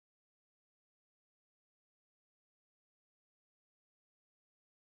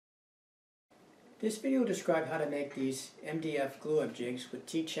This video will describe how to make these MDF glue-up jigs with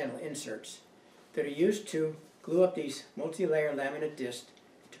T-channel inserts that are used to glue up these multi-layer laminate discs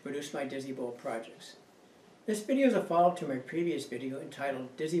to produce my Dizzy Bowl projects. This video is a follow-up to my previous video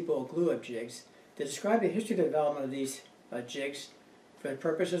entitled Dizzy Bowl glue-up jigs that describe the history of development of these jigs for the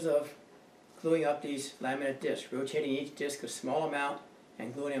purposes of gluing up these laminate discs, rotating each disc a small amount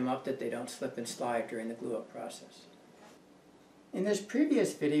and gluing them up that they don't slip and slide during the glue-up process. In this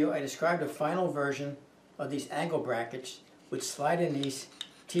previous video, I described a final version of these angle brackets which slide in these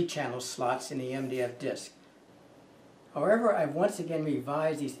T-channel slots in the MDF disc. However, I've once again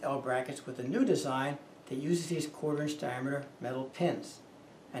revised these L brackets with a new design that uses these 1/4" diameter metal pins.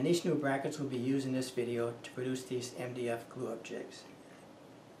 And these new brackets will be used in this video to produce these MDF glue-up jigs.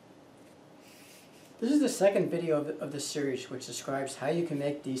 This is the second video of the series which describes how you can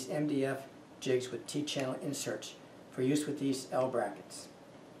make these MDF jigs with T-channel inserts for use with these L brackets.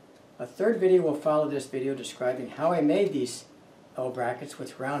 A third video will follow this video describing how I made these L brackets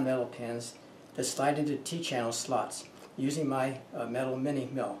with round metal pins that slide into T-channel slots using my metal mini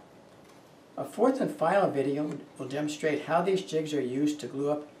mill. A fourth and final video will demonstrate how these jigs are used to glue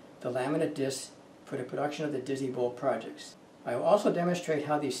up the laminate discs for the production of the Dizzy Bowl projects. I will also demonstrate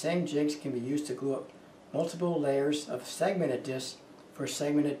how these same jigs can be used to glue up multiple layers of segmented discs for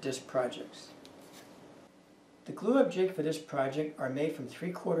segmented disc projects. The glue-up jig for this project are made from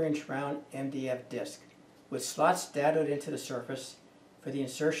 3/4" round MDF disc with slots dado into the surface for the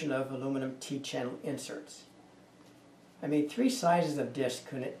insertion of aluminum T-channel inserts. I made 3 sizes of disc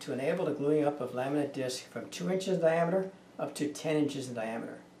to enable the gluing up of laminate disc from 2 inches in diameter up to 10 inches in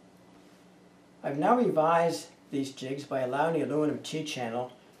diameter. I've now revised these jigs by allowing the aluminum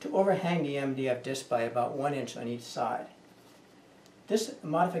T-channel to overhang the MDF disc by about 1 inch on each side. This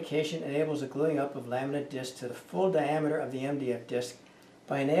modification enables the gluing up of laminate disc to the full diameter of the MDF disc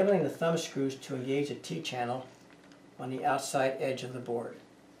by enabling the thumb screws to engage the T-channel on the outside edge of the board.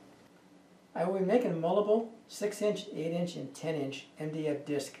 I will be making a multiple 6-inch, 8-inch, and 10-inch MDF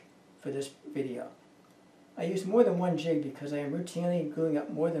disc for this video. I use more than one jig because I am routinely gluing up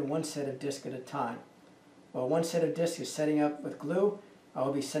more than one set of discs at a time. While one set of discs is setting up with glue, I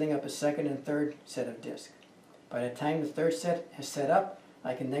will be setting up a second and third set of discs. By the time the third set has set up,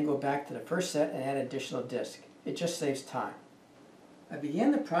 I can then go back to the first set and add additional discs. It just saves time. I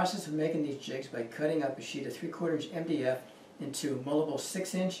began the process of making these jigs by cutting up a sheet of 3/4" MDF into multiple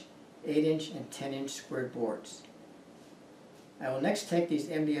 6-inch, 8-inch, and 10-inch squared boards. I will next take these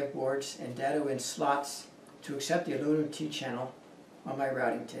MDF boards and dado in slots to accept the aluminum T-channel on my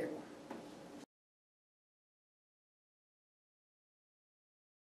routing table.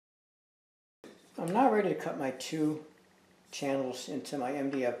 I'm now ready to cut my 2 channels into my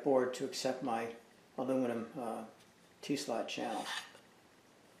MDF board to accept my aluminum T-slot channel.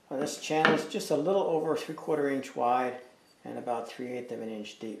 This channel is just a little over 3/4 inch wide and about 3/8 of an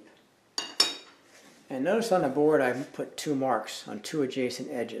inch deep. And notice on the board I put 2 marks on 2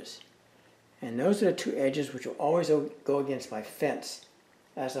 adjacent edges. And those are the 2 edges which will always go against my fence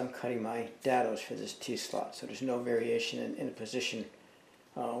as I'm cutting my dados for this T-slot. So there's no variation in the position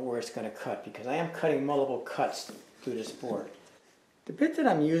where it's going to cut, because I am cutting multiple cuts through this board. The bit that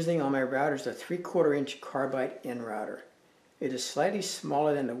I'm using on my router is a 3/4 inch carbide end router. It is slightly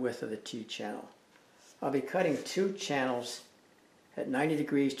smaller than the width of the T-channel. I'll be cutting 2 channels at 90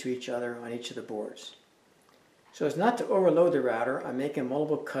 degrees to each other on each of the boards. So as not to overload the router, I'm making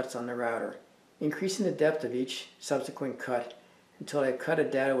multiple cuts on the router, increasing the depth of each subsequent cut until I've cut a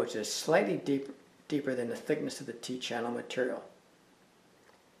dado which is slightly deeper than the thickness of the T-channel material.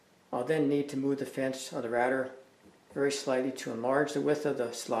 I'll then need to move the fence of the router very slightly to enlarge the width of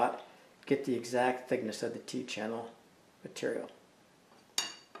the slot, get the exact thickness of the T-channel material.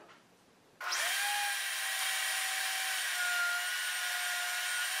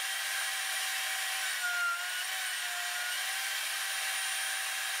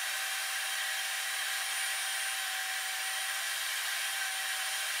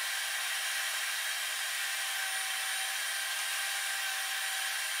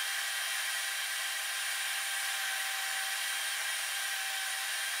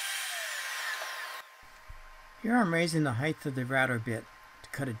 Here I'm raising the height of the router bit to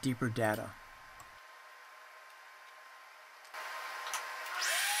cut a deeper dado.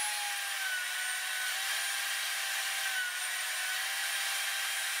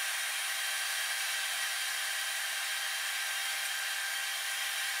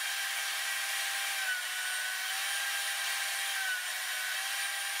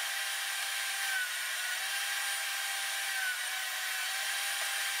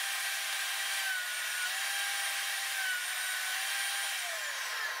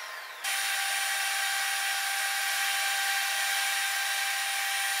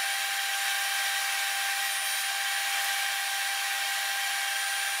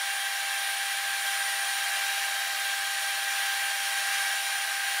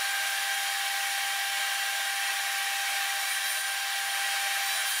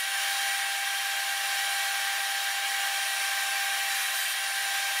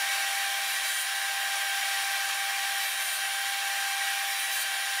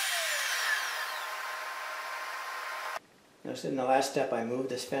 Notice in the last step I moved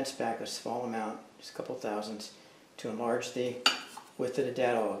this fence back a small amount, just a couple thousandths, to enlarge the width of the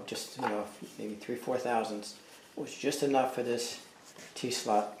dado, just maybe 3/4 thousandths, which is just enough for this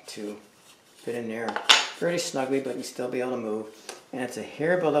T-slot to fit in there fairly snugly, but you still be able to move. And it's a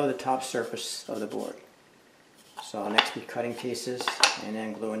hair below the top surface of the board. So I'll next be cutting pieces and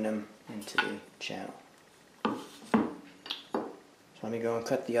then gluing them into the channel. So let me go and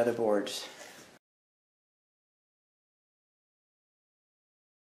cut the other boards.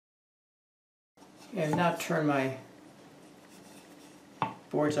 And now turn my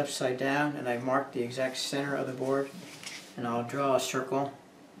boards upside down, and I've marked the exact center of the board, and I'll draw a circle,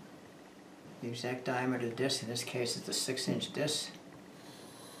 the exact diameter of the disc. In this case it's a 6-inch disc.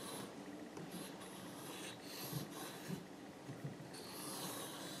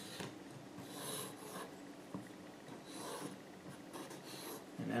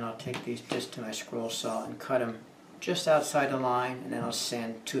 And then I'll take these discs to my scroll saw and cut them just outside the line, and then I'll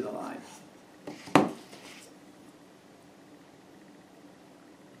sand to the line.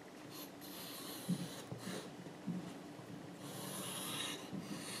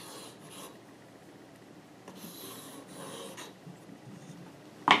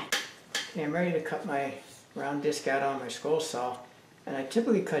 Okay, I'm ready to cut my round disc out on my scroll saw, and I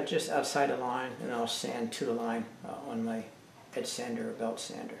typically cut just outside the line, and I'll sand to the line on my edge sander or belt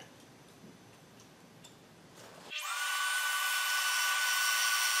sander.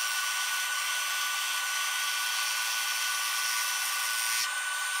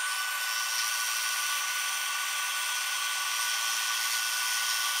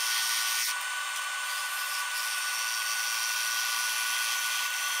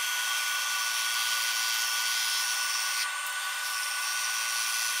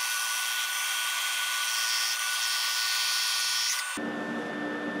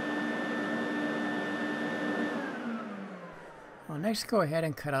 I'll next go ahead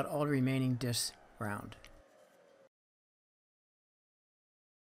and cut out all the remaining discs round.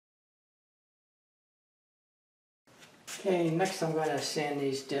 Okay, next I'm going to sand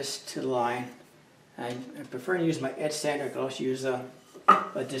these discs to the line. I prefer to use my edge sander. I could also use a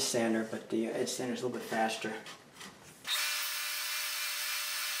disc sander, but the edge sander is a little bit faster.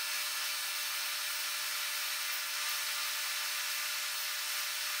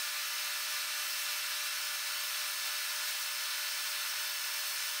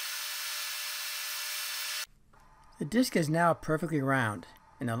 The disc is now perfectly round.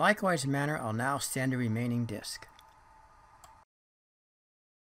 In a likewise manner, I'll now sand the remaining disc.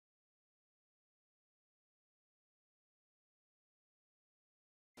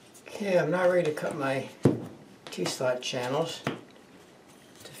 Okay, I'm now ready to cut my T-slot channels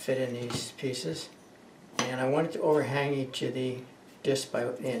to fit in these pieces. And I want it to overhang each of the discs by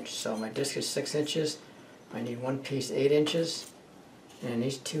an inch. So my disc is 6 inches. I need one piece 8 inches. And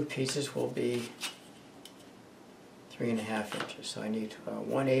these two pieces will be 3.5 inches. So I need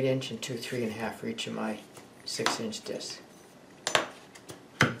one 8-inch and two 3.5 for each of my 6-inch discs.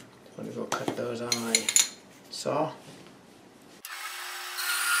 So let me go cut those on my saw.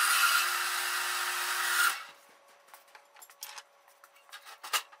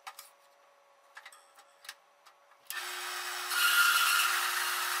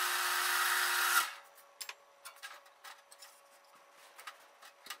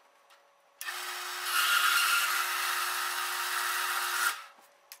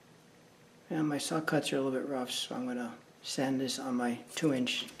 And my saw cuts are a little bit rough, so I'm going to sand this on my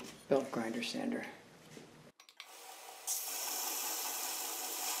 2-inch belt grinder sander.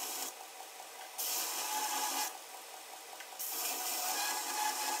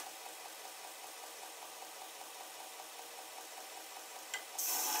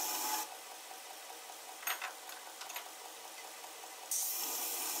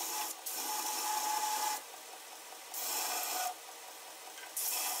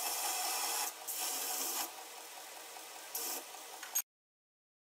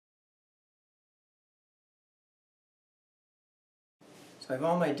 So I have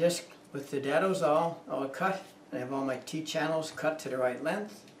all my disc with the dados all cut, and I have all my T-channels cut to the right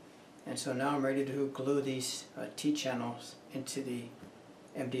length. And so now I'm ready to glue these T-channels into the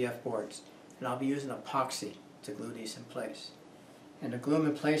MDF boards. And I'll be using epoxy to glue these in place. And to glue them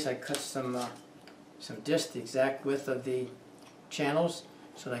in place, I cut some disc the exact width of the channels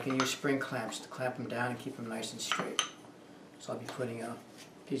so that I can use spring clamps to clamp them down and keep them nice and straight. So I'll be putting a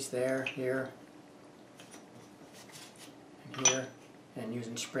piece there, here, and here, and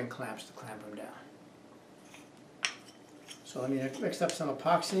using spring clamps to clamp them down. So let me mix up some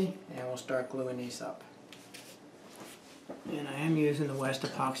epoxy and we'll start gluing these up. And I am using the West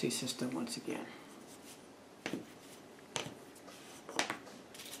epoxy system once again.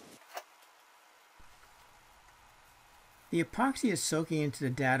 The epoxy is soaking into the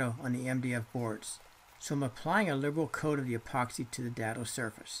dado on the MDF boards, so I'm applying a liberal coat of the epoxy to the dado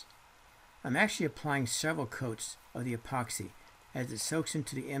surface. I'm actually applying several coats of the epoxy as it soaks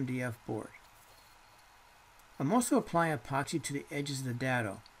into the MDF board. I'm also applying epoxy to the edges of the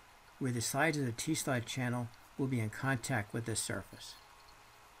dado, where the sides of the T-slide channel will be in contact with this surface.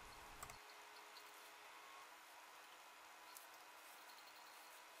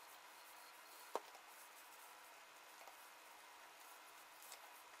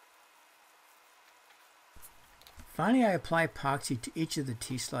 Finally, I apply epoxy to each of the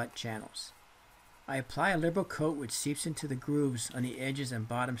T-slot channels. I apply a liberal coat which seeps into the grooves on the edges and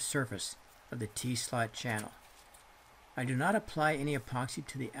bottom surface of the T-slot channel. I do not apply any epoxy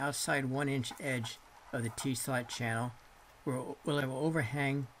to the outside 1-inch edge of the T-slot channel where it will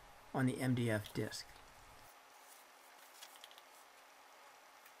overhang on the MDF disc.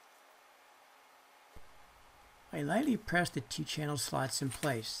 I lightly press the T-channel slots in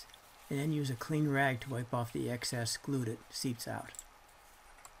place and then use a clean rag to wipe off the excess glue that seeps out.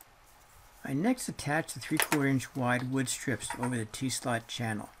 I next attach the 3/4 inch wide wood strips over the T-slot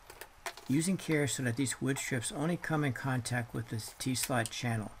channel, using care so that these wood strips only come in contact with the T-slot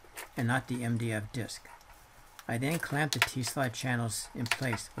channel and not the MDF disc. I then clamp the T-slot channels in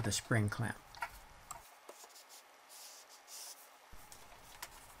place with a spring clamp.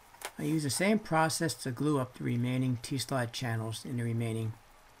 I use the same process to glue up the remaining T-slot channels in the remaining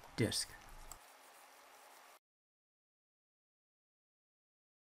disc.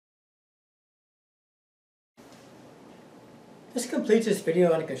 This completes this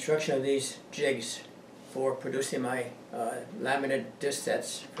video on the construction of these jigs for producing my laminate disc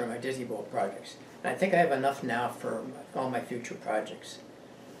sets for my Disney Bowl projects. And I think I have enough now for all my future projects.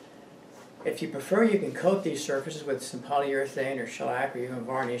 If you prefer, you can coat these surfaces with some polyurethane or shellac or even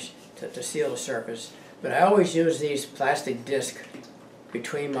varnish to seal the surface. But I always use these plastic discs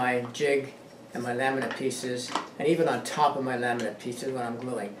between my jig and my laminate pieces, and even on top of my laminate pieces when I'm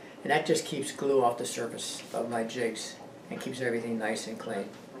gluing. And that just keeps glue off the surface of my jigs and keeps everything nice and clean.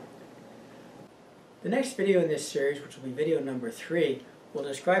 The next video in this series, which will be video number 3, will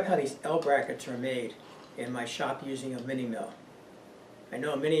describe how these L brackets are made in my shop using a mini mill. I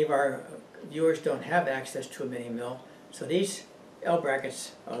know many of our viewers don't have access to a mini mill, so these L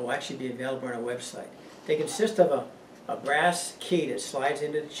brackets will actually be available on our website. They consist of a brass key that slides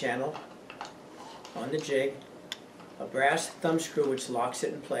into the channel on the jig, a brass thumb screw which locks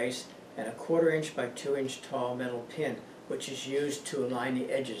it in place, and a 1/4 inch by 2 inch tall metal pin which is used to align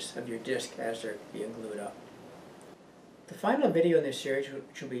the edges of your disc as they're being glued up. The final video in this series,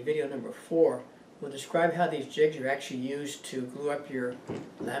 which will be video number 4, will describe how these jigs are actually used to glue up your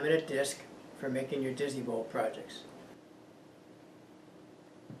laminate disc for making your Disney Bowl projects.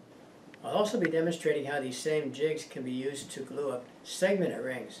 I'll also be demonstrating how these same jigs can be used to glue up segmented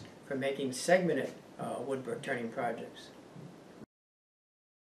rings for making segmented woodwork turning projects.